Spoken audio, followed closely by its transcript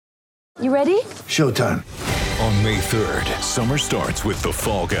You ready? Showtime. On May 3rd, summer starts with The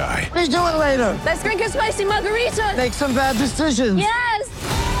Fall Guy. Let's do it later. Let's drink a spicy margarita. Make some bad decisions. Yes.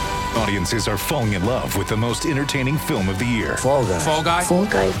 Audiences are falling in love with the most entertaining film of the year. Fall Guy. Fall Guy? Fall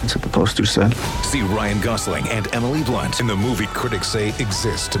Guy. That's what the poster said. See Ryan Gosling and Emily Blunt in the movie critics say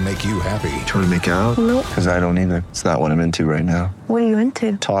exists to make you happy. Trying to make it out? Nope. Because I don't either. It's not what I'm into right now. What are you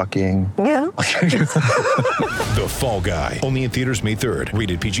into? Talking. Yeah. The Fall Guy. Only in theaters May 3rd.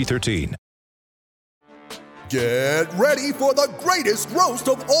 Rated PG-13. Get ready for the greatest roast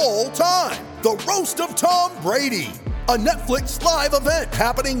of all time. The Roast of Tom Brady. A Netflix live event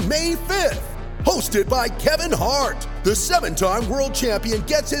happening May 5th. Hosted by Kevin Hart. The 7-time world champion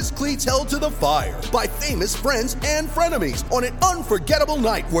gets his cleats held to the fire by famous friends and frenemies on an unforgettable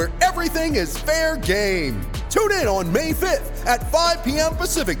night where everything is fair game. Tune in on May 5th at 5 p.m.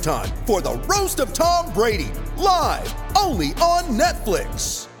 Pacific time for the Roast of Tom Brady. Live only on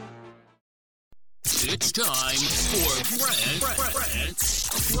Netflix. It's time for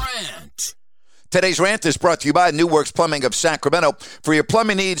Grant's Rant. Today's rant is brought to you by New Works Plumbing of Sacramento. For your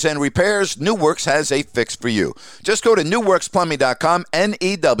plumbing needs and repairs, New Works has a fix for you. Just go to newworksplumbing.com,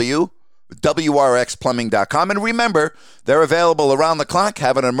 NEWWRXplumbing.com, and remember, they're available around the clock.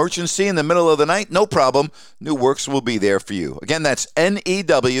 Have an emergency in the middle of the night, no problem. New Works will be there for you. Again, that's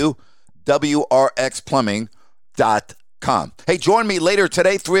NEWWRXplumbing.com. Hey, join me later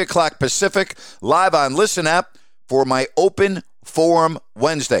today, 3 o'clock Pacific, live on Listen App for my Open Forum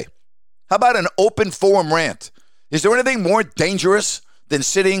Wednesday. How about an open forum rant? Is there anything more dangerous than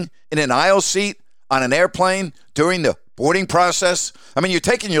sitting in an aisle seat on an airplane during the boarding process? I mean, you're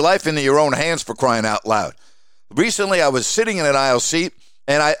taking your life into your own hands, for crying out loud. Recently, I was sitting in an aisle seat,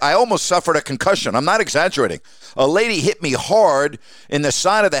 and I almost suffered a concussion. I'm not exaggerating. A lady hit me hard in the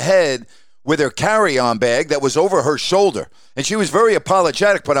side of the head with her carry-on bag that was over her shoulder. And she was very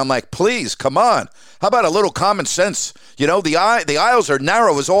apologetic, but I'm like, please, come on. How about a little common sense? You know, the aisles are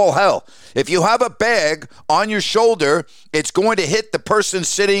narrow as all hell. If you have a bag on your shoulder, it's going to hit the person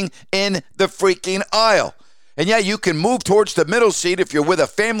sitting in the freaking aisle. And yeah, you can move towards the middle seat if you're with a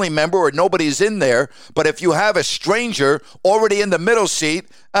family member or nobody's in there. But if you have a stranger already in the middle seat,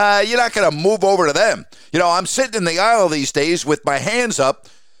 you're not going to move over to them. You know, I'm sitting in the aisle these days with my hands up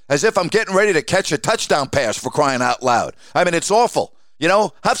as if I'm getting ready to catch a touchdown pass, for crying out loud. I mean, it's awful. You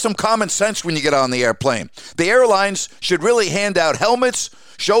know, have some common sense when you get on the airplane. The airlines should really hand out helmets,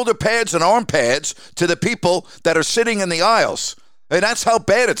 shoulder pads, and arm pads to the people that are sitting in the aisles. And that's how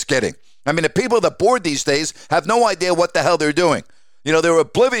bad it's getting. I mean, the people that board these days have no idea what the hell they're doing. You know, they're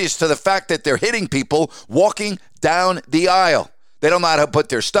oblivious to the fact that they're hitting people walking down the aisle. They don't know how to put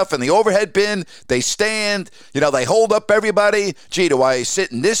their stuff in the overhead bin. They stand, you know, they hold up everybody. Gee, do I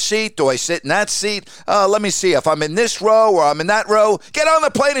sit in this seat? Do I sit in that seat? Let me see if I'm in this row or I'm in that row. Get on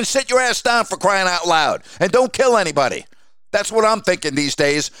the plane and sit your ass down, for crying out loud. And don't kill anybody. That's what I'm thinking these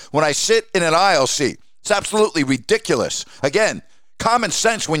days when I sit in an aisle seat. It's absolutely ridiculous. Again, common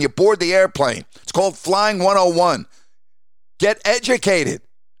sense when you board the airplane. It's called Flying 101. Get educated.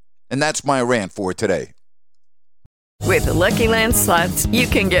 And that's my rant for today. With the Lucky Land Slots, you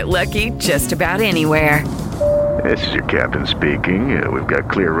can get lucky just about anywhere. This is your captain speaking. We've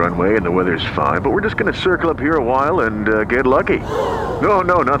got clear runway and the weather's fine, but we're just going to circle up here a while and get lucky.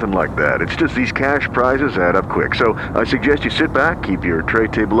 No, nothing like that. It's just these cash prizes add up quick. So I suggest you sit back, keep your tray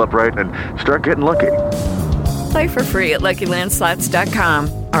table upright, and start getting lucky. Play for free at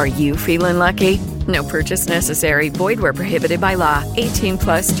LuckyLandSlots.com. Are you feeling lucky? No purchase necessary. Void where prohibited by law.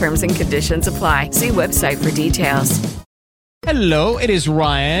 18+ terms and conditions apply. See website for details. Hello, it is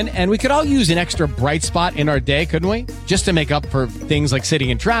Ryan, and we could all use an extra bright spot in our day, couldn't we? Just to make up for things like sitting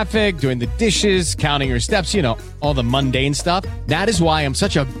in traffic, doing the dishes, counting your steps, you know, all the mundane stuff. That is why I'm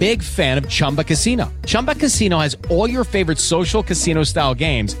such a big fan of Chumba Casino. Chumba Casino has all your favorite social casino-style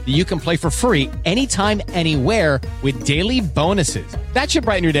games that you can play for free anytime, anywhere with daily bonuses. That should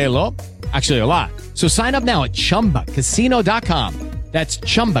brighten your day a little. Actually, a lot. So sign up now at ChumbaCasino.com. That's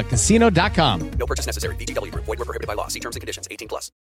ChumbaCasino.com. No purchase necessary. VGW Group. Void where prohibited by law. See terms and conditions. 18+.